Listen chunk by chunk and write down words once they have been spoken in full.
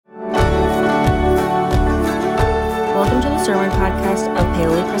sermon podcast of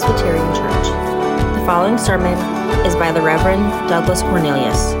Paley Presbyterian Church. The following sermon is by the Reverend Douglas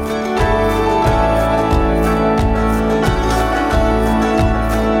Cornelius.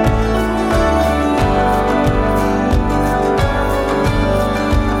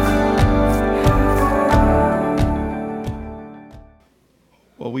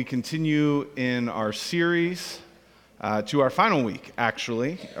 Well, we continue in our series to our final week,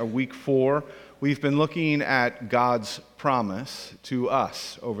 actually, week 4. We've been looking at God's promise to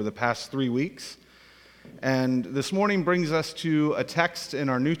us over the past 3 weeks. And this morning brings us to a text in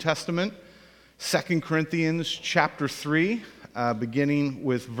our New Testament, 2 Corinthians chapter 3, beginning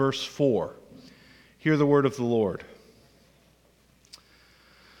with verse 4. Hear the word of the Lord.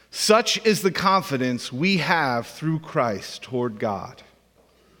 Such is the confidence we have through Christ toward God.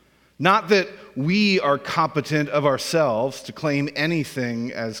 Not that we are competent of ourselves to claim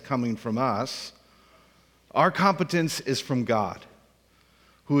anything as coming from us. Our competence is from God,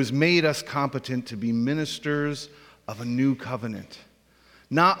 who has made us competent to be ministers of a new covenant,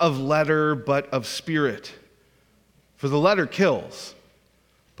 not of letter, but of spirit. For the letter kills,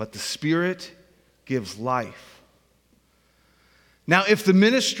 but the Spirit gives life. Now, if the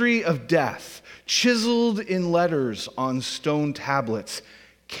ministry of death, chiseled in letters on stone tablets,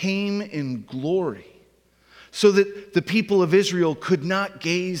 came in glory, so that the people of Israel could not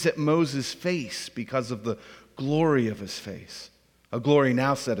gaze at Moses' face because of the glory of his face, a glory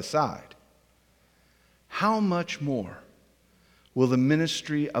now set aside, how much more will the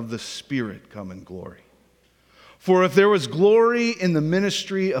ministry of the Spirit come in glory? For if there was glory in the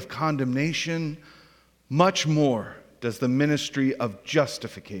ministry of condemnation, much more does the ministry of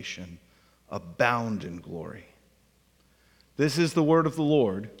justification abound in glory. This is the word of the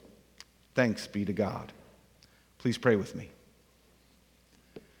Lord. Thanks be to God. Please pray with me.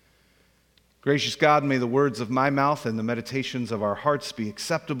 Gracious God, may the words of my mouth and the meditations of our hearts be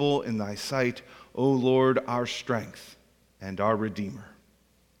acceptable in thy sight, O Lord, our strength and our Redeemer.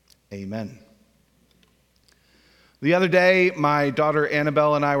 Amen. The other day, my daughter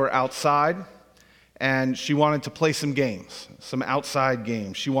Annabelle and I were outside, and she wanted to play some games, some outside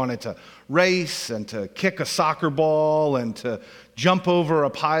games. She wanted to race and to kick a soccer ball and to jump over a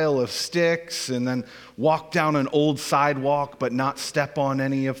pile of sticks and then walk down an old sidewalk but not step on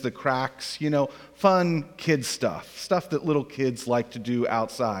any of the cracks. You know, fun kid stuff that little kids like to do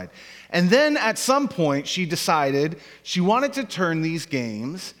outside. And then at some point, she decided she wanted to turn these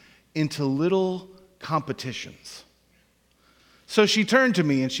games into little competitions. So she turned to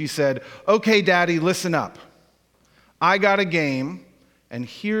me and she said, "Okay, Daddy, listen up. I got a game, and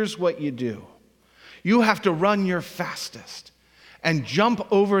here's what you do. You have to run your fastest and jump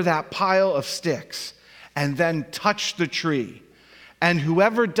over that pile of sticks and then touch the tree. And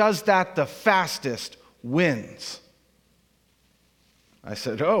whoever does that the fastest wins." I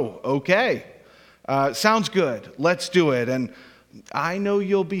said, "Oh, okay. Sounds good. Let's do it. And I know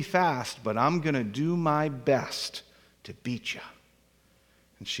you'll be fast, but I'm going to do my best to beat you."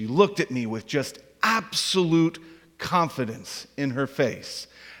 And she looked at me with just absolute confidence in her face.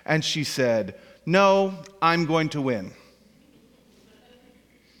 And she said, "No, I'm going to win."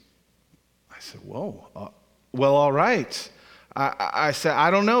 I said, "Whoa, well, all right." I said, "I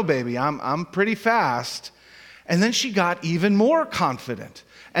don't know, baby. I'm pretty fast." And then she got even more confident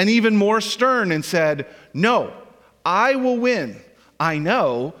and even more stern and said, "No, I will win. I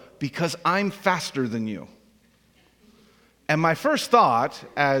know, because I'm faster than you." And my first thought,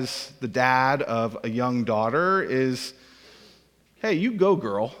 as the dad of a young daughter, is, hey, you go,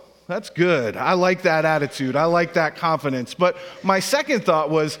 girl. That's good. I like that attitude. I like that confidence. But my second thought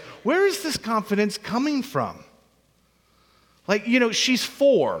was, where is this confidence coming from? Like, she's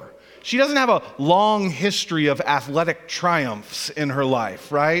 4. She doesn't have a long history of athletic triumphs in her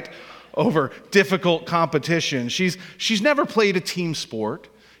life, right? Over difficult competition. She's never played a team sport.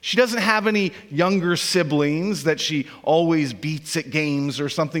 She doesn't have any younger siblings that she always beats at games or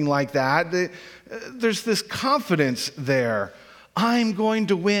something like that. There's this confidence there. I'm going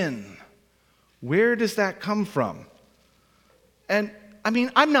to win. Where does that come from? And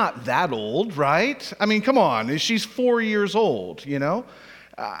I'm not that old, right? Come on, she's 4 years old,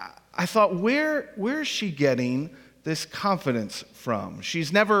 I thought, where is she getting this confidence from?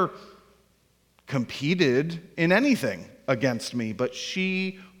 She's never competed in anything against me, but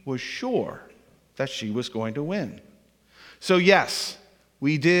she was sure that she was going to win. So yes,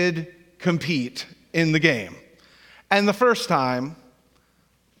 we did compete in the game. And the first time,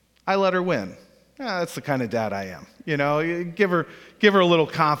 I let her win. That's the kind of dad I am. Give her a little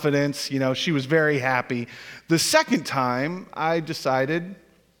confidence. She was very happy. The second time, I decided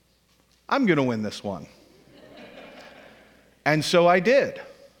I'm going to win this one. And so I did.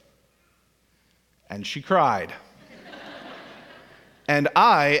 And she cried. And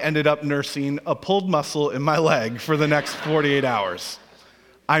I ended up nursing a pulled muscle in my leg for the next 48 hours.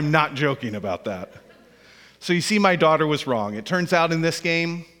 I'm not joking about that. So you see, my daughter was wrong. It turns out in this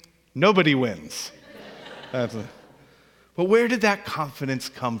game, nobody wins. But where did that confidence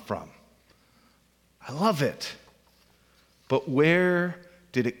come from? I love it. But where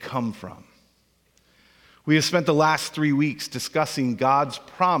did it come from? We have spent the last 3 weeks discussing God's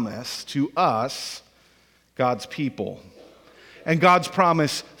promise to us, God's people, and God's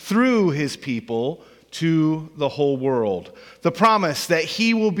promise through his people to the whole world. The promise that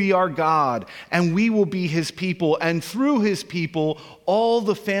he will be our God and we will be his people, and through his people, all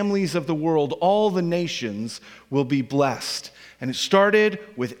the families of the world, all the nations will be blessed. And it started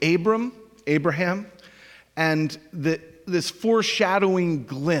with Abraham, and this foreshadowing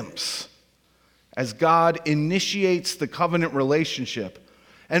glimpse as God initiates the covenant relationship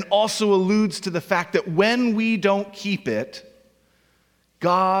and also alludes to the fact that when we don't keep it,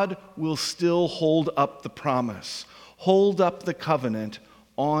 God will still hold up the promise, hold up the covenant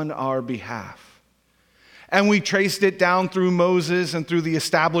on our behalf. And we traced it down through Moses and through the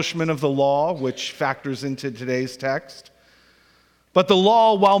establishment of the law, which factors into today's text. But the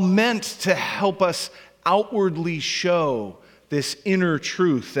law, while meant to help us outwardly show this inner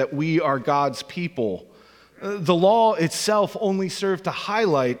truth that we are God's people, the law itself only served to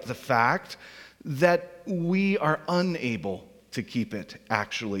highlight the fact that we are unable to keep it,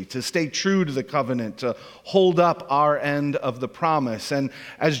 actually, to stay true to the covenant, to hold up our end of the promise. And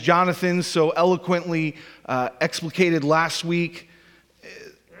as Jonathan so eloquently explicated last week,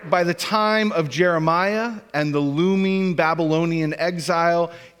 by the time of Jeremiah and the looming Babylonian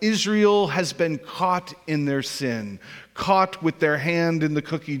exile, Israel has been caught in their sin, caught with their hand in the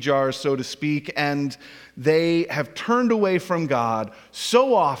cookie jar, so to speak, and they have turned away from God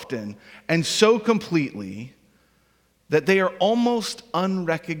so often and so completely that they are almost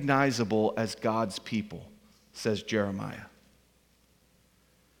unrecognizable as God's people, says Jeremiah.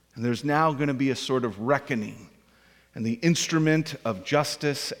 And there's now going to be a sort of reckoning, and the instrument of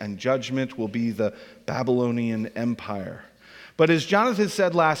justice and judgment will be the Babylonian Empire. But as Jonathan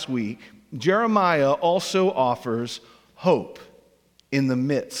said last week, Jeremiah also offers hope in the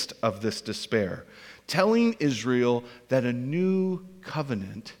midst of this despair, telling Israel that a new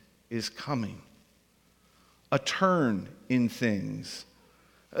covenant is coming. A turn in things.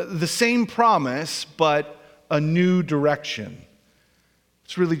 The same promise, but a new direction.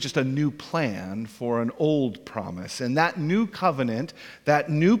 It's really just a new plan for an old promise. And that new covenant, that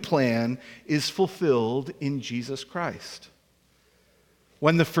new plan is fulfilled in Jesus Christ.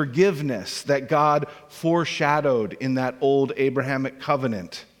 When the forgiveness that God foreshadowed in that old Abrahamic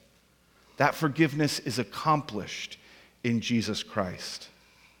covenant, that forgiveness is accomplished in Jesus Christ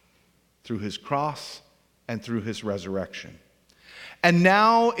through his cross and through his resurrection. And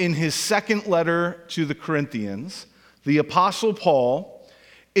now in his second letter to the Corinthians, the Apostle Paul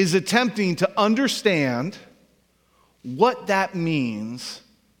is attempting to understand what that means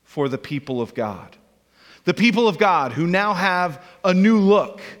for the people of God. The people of God who now have a new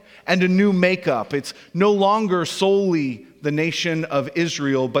look and a new makeup. It's no longer solely the nation of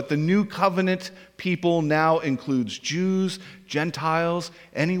Israel, but the new covenant people now includes Jews, Gentiles,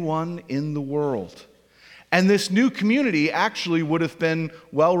 anyone in the world. And this new community actually would have been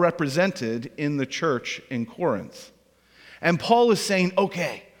well represented in the church in Corinth. And Paul is saying,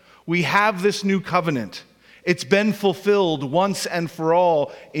 okay, we have this new covenant. It's been fulfilled once and for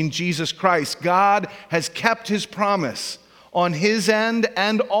all in Jesus Christ. God has kept his promise on his end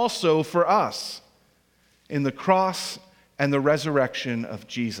and also for us in the cross and the resurrection of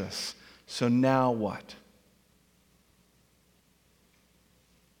Jesus. So now what?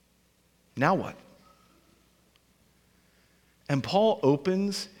 Now what? And Paul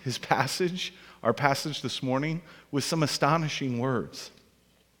opens his passage, our passage this morning, with some astonishing words.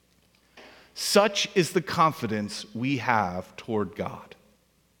 Such is the confidence we have toward God.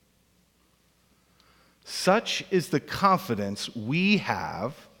 Such is the confidence we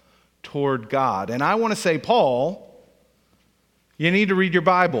have toward God. And I want to say, Paul, you need to read your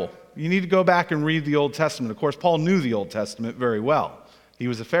Bible. You need to go back and read the Old Testament. Of course, Paul knew the Old Testament very well. He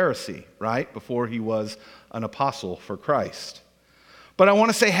was a Pharisee, right, before he was an apostle for Christ. But I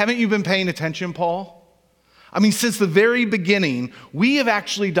want to say, haven't you been paying attention, Paul? I mean, since the very beginning, we have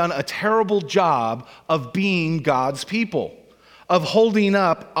actually done a terrible job of being God's people, of holding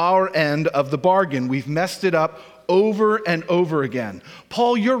up our end of the bargain. We've messed it up over and over again.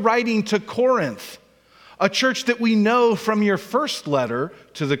 Paul, you're writing to Corinth, a church that we know from your first letter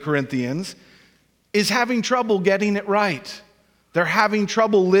to the Corinthians is having trouble getting it right. They're having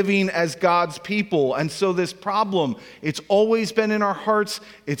trouble living as God's people. And so this problem, it's always been in our hearts.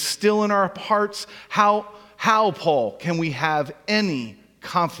 It's still in our hearts. How, Paul, can we have any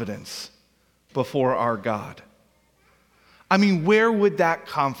confidence before our God? I mean, where would that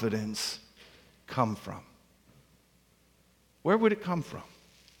confidence come from? Where would it come from?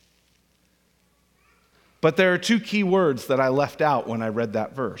 But there are two key words that I left out when I read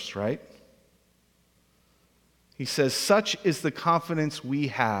that verse, right? He says, such is the confidence we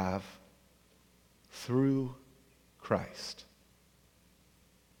have through Christ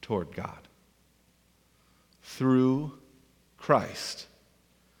toward God. Through Christ.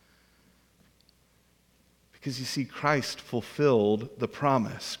 Because you see, Christ fulfilled the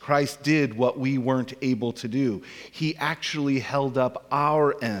promise. Christ did what we weren't able to do. He actually held up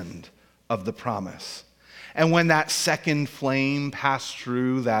our end of the promise. And when that second flame passed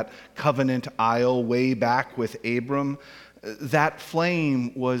through that covenant aisle way back with Abram, that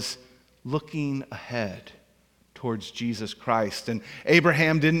flame was looking ahead towards Jesus Christ. And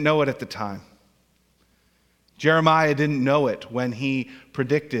Abraham didn't know it at the time. Jeremiah didn't know it when he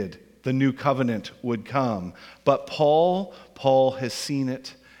predicted the new covenant would come. But Paul has seen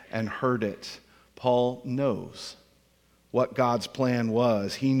it and heard it. Paul knows what God's plan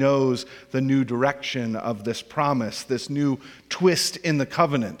was. He knows the new direction of this promise, this new twist in the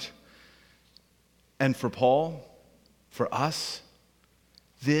covenant. And for Paul, for us,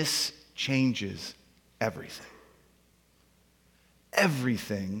 this changes everything.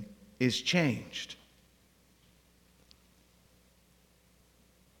 Everything is changed.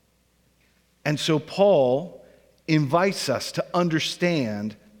 And so Paul invites us to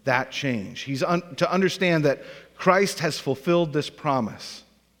understand that change. To understand that Christ has fulfilled this promise.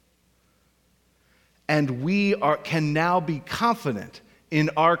 And we can now be confident in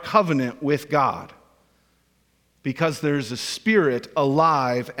our covenant with God because there's a Spirit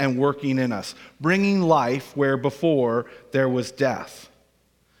alive and working in us, bringing life where before there was death.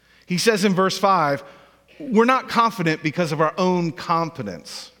 He says in verse 5, we're not confident because of our own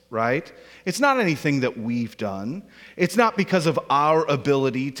competence, right? It's not anything that we've done. It's not because of our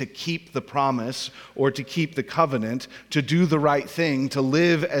ability to keep the promise or to keep the covenant, to do the right thing, to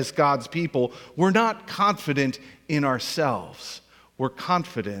live as God's people. We're not confident in ourselves. We're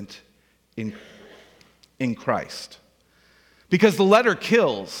confident in Christ. Because the letter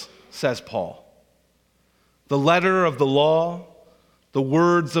kills, says Paul. The letter of the law, the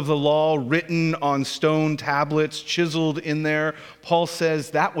words of the law written on stone tablets, chiseled in there, Paul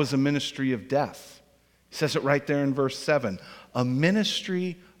says that was a ministry of death. He says it right there in verse 7. A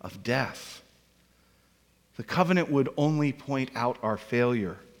ministry of death. The covenant would only point out our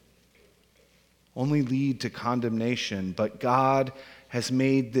failure, only lead to condemnation, but God has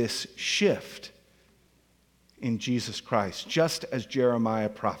made this shift in Jesus Christ, just as Jeremiah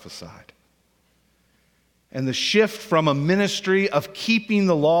prophesied. And the shift from a ministry of keeping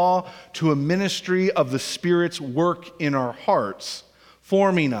the law to a ministry of the Spirit's work in our hearts,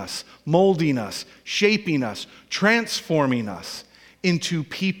 forming us, molding us, shaping us, transforming us into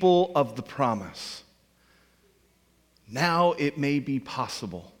people of the promise. Now it may be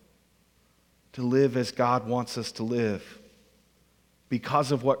possible to live as God wants us to live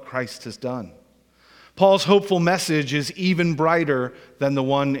because of what Christ has done. Paul's hopeful message is even brighter than the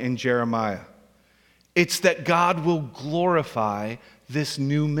one in Jeremiah. It's that God will glorify this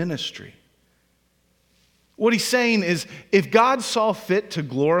new ministry. What he's saying is, if God saw fit to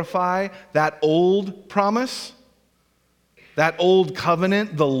glorify that old promise, that old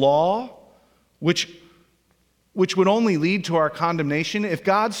covenant, the law, which would only lead to our condemnation, if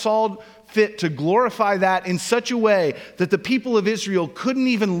God saw fit to glorify that in such a way that the people of Israel couldn't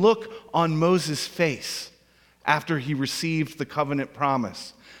even look on Moses' face after he received the covenant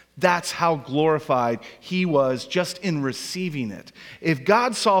promise, that's how glorified he was just in receiving it. If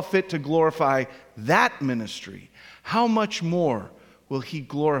God saw fit to glorify that ministry, how much more will he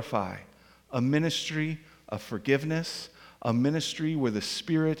glorify a ministry of forgiveness, a ministry where the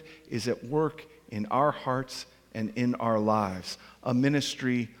Spirit is at work in our hearts and in our lives, a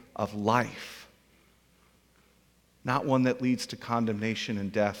ministry of life. Not one that leads to condemnation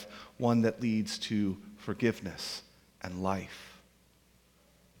and death, one that leads to forgiveness and life.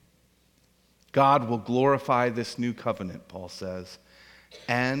 God will glorify this new covenant, Paul says,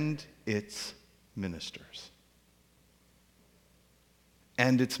 and its ministers.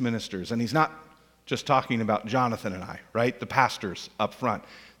 And its ministers. And he's not just talking about Jonathan and I, right? The pastors up front.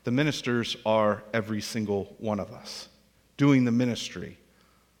 The ministers are every single one of us doing the ministry.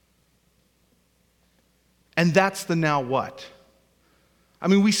 And that's the now what? I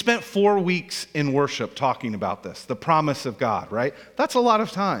mean, we spent 4 weeks in worship talking about this, the promise of God, right? That's a lot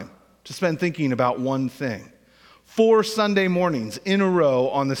of time to spend thinking about one thing. 4 Sunday mornings in a row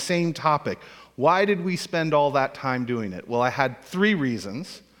on the same topic. Why did we spend all that time doing it? Well, I had 3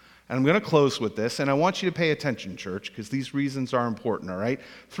 reasons, and I'm going to close with this, and I want you to pay attention, church, because these reasons are important, all right?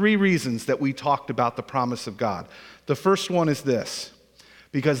 3 reasons that we talked about the promise of God. The first one is this,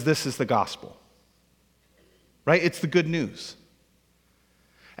 because this is the gospel, right? It's the good news.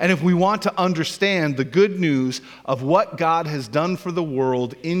 And if we want to understand the good news of what God has done for the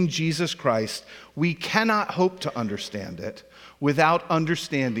world in Jesus Christ, we cannot hope to understand it without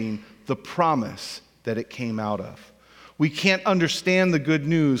understanding the promise that it came out of. We can't understand the good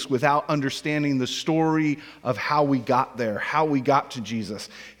news without understanding the story of how we got there, how we got to Jesus.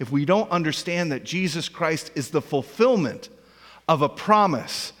 If we don't understand that Jesus Christ is the fulfillment of a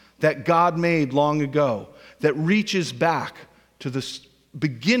promise that God made long ago that reaches back to the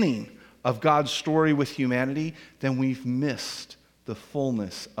beginning of God's story with humanity, then we've missed the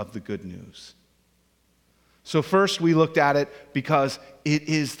fullness of the good news. So first, we looked at it because it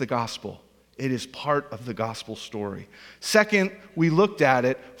is the gospel. It is part of the gospel story. Second, we looked at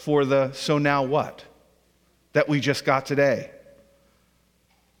it for the so now what that we just got today.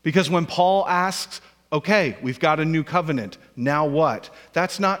 Because when Paul asks, okay, we've got a new covenant, now what?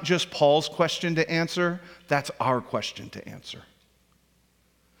 That's not just Paul's question to answer, that's our question to answer.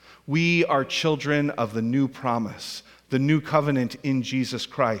 We are children of the new promise, the new covenant in Jesus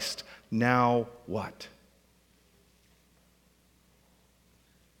Christ. Now what?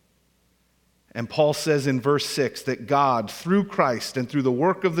 And Paul says in verse 6 that God, through Christ and through the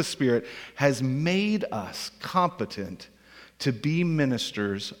work of the Spirit, has made us competent to be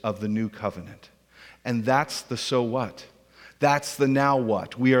ministers of the new covenant. And that's the so what. That's the now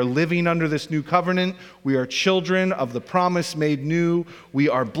what. We are living under this new covenant. We are children of the promise made new. We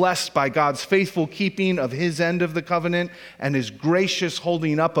are blessed by God's faithful keeping of his end of the covenant and his gracious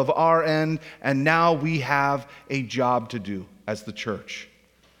holding up of our end. And now we have a job to do as the church.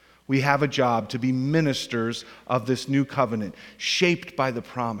 We have a job to be ministers of this new covenant, shaped by the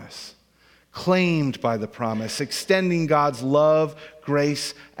promise, claimed by the promise, extending God's love,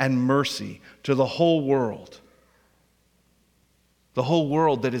 grace, and mercy to the whole world. The whole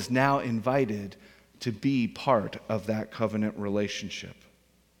world that is now invited to be part of that covenant relationship.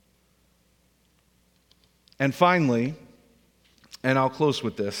 And finally, and I'll close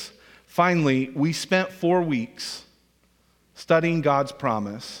with this, finally, we spent 4 weeks studying God's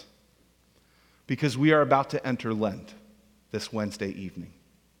promise because we are about to enter Lent this Wednesday evening.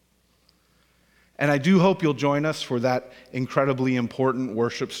 And I do hope you'll join us for that incredibly important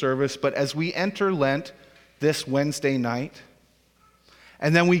worship service. But as we enter Lent this Wednesday night,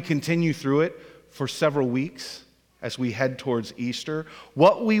 and then we continue through it for several weeks as we head towards Easter,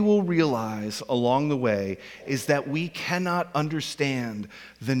 what we will realize along the way is that we cannot understand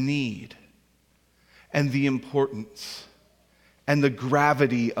the need and the importance and the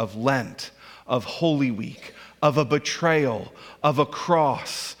gravity of Lent, of Holy Week, of a betrayal, of a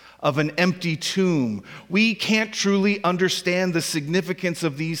cross, of an empty tomb. We can't truly understand the significance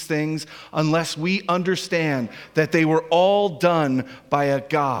of these things unless we understand that they were all done by a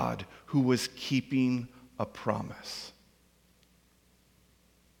God who was keeping a promise.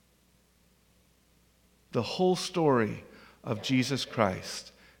 The whole story of Jesus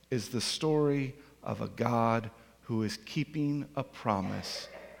Christ is the story of a God who is keeping a promise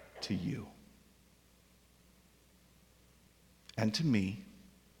to you and to me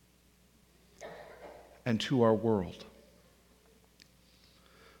and to our world.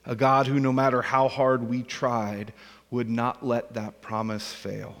 A God who, no matter how hard we tried, would not let that promise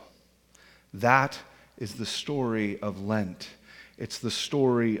fail. That is the story of Lent. It's the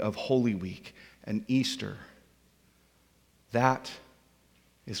story of Holy Week and Easter. That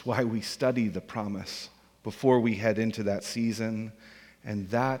is why we study the promise before we head into that season. And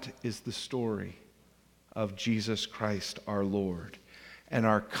that is the story of Jesus Christ our Lord. And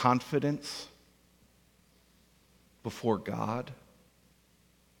our confidence before God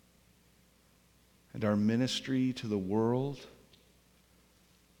and our ministry to the world,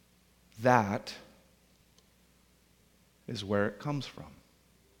 that is where it comes from.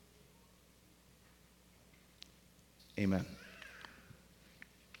 Amen.